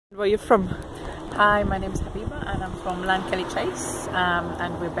Where are you from? Hi, my name is Habiba and I'm from Kelly Chase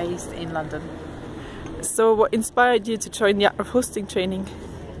and we're based in London. So what inspired you to join the art of hosting training?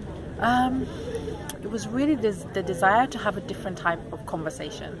 It was really the desire to have a different type of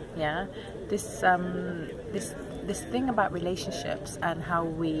conversation. Yeah, this thing about relationships and how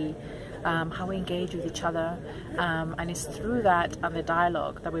we engage with each other, and it's through that and the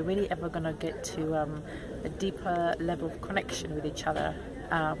dialogue that we're really ever going to get to a deeper level of connection with each other,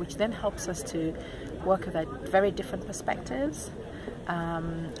 which then helps us to work with very different perspectives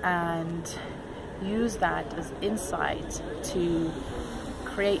and use that as insight to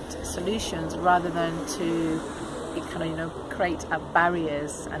create solutions rather than to create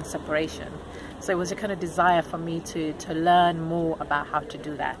barriers and separation. So it was a kind of desire for me to learn more about how to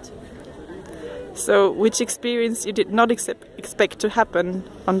do that. So which experience you did not expect to happen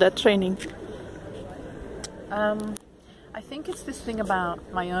on that training? I think it's this thing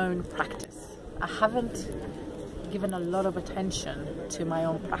about my own practice. I haven't given a lot of attention to my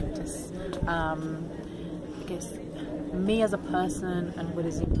own practice. I guess me as a person and what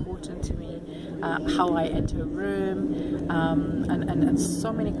is important to me, how I enter a room, and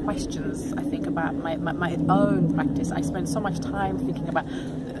so many questions I think about my own practice. I spend so much time thinking about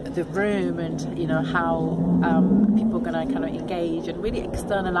the room and how people are going to kind of engage and really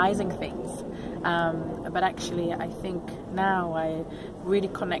externalizing things. But actually I think now I really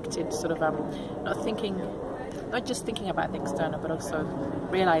connected not just thinking about the external, but also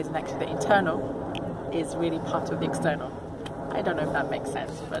realizing actually the internal is really part of the external. I don't know if that makes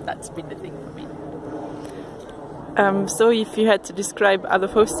sense, but that's been the thing for me. So if you had to describe art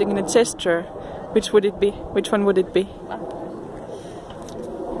of hosting in a gesture, which would it be? Which one would it be? Wow.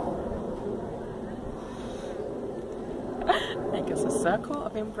 I guess a circle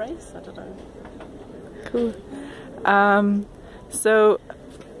of embrace, I don't know. Cool. So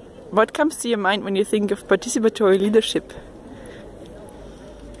what comes to your mind when you think of participatory leadership?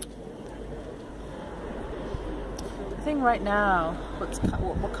 I think right now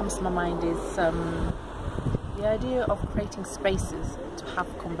what comes to my mind is the idea of creating spaces to have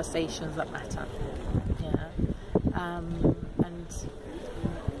conversations that matter. Yeah, and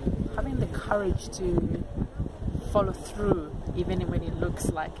having the courage to follow through even when it looks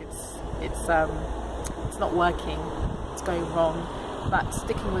like it's not working, it's going wrong, but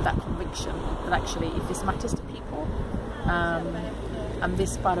sticking with that conviction that actually if this matters to people, and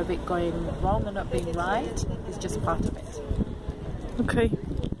this part of it going wrong and not being right is just part of it. Okay.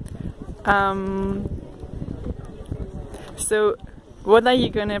 So what are you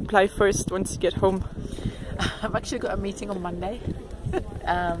going to apply first once you get home? I've actually got a meeting on Monday,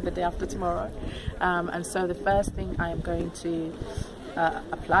 the day after tomorrow, and so the first thing I am going to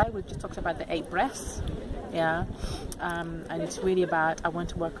apply, we just talked about the 8 breaths. Yeah, and it's really about, I want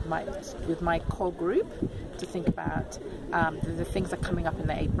to work with my core group to think about the things that are coming up in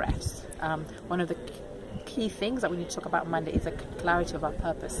the 8 breaths. One of the key things that we need to talk about Monday is the clarity of our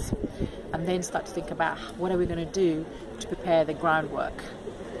purpose, and then start to think about what are we going to do to prepare the groundwork.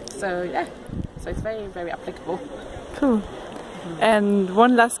 So yeah, so it's very, very applicable. Cool. And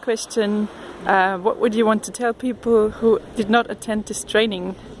one last question, what would you want to tell people who did not attend this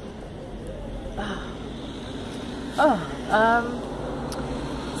training? So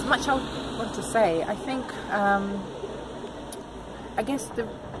much I want to say. I think I guess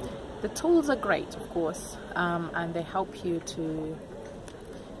the tools are great, of course, and they help you to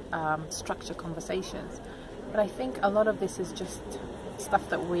structure conversations, but I think a lot of this is just stuff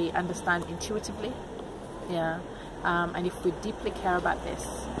that we understand intuitively. Yeah, and if we deeply care about this,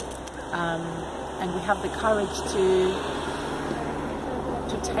 and we have the courage to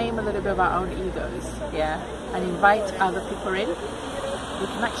tame a little bit of our own egos, yeah, and invite other people in, we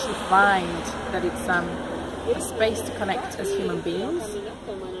can actually find that it's a space to connect as human beings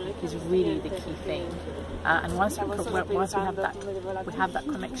is really the key thing. And once we have that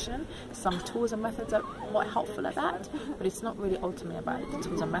connection, some tools and methods are more helpful at that, but it's not really ultimately about the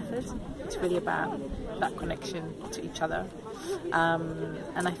tools and methods. It's really about that connection to each other.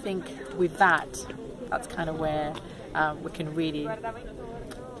 And I think with that's kind of where we can really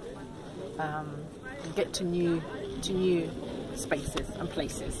get to new spaces and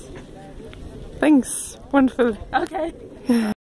places. Thanks. Wonderful. Okay.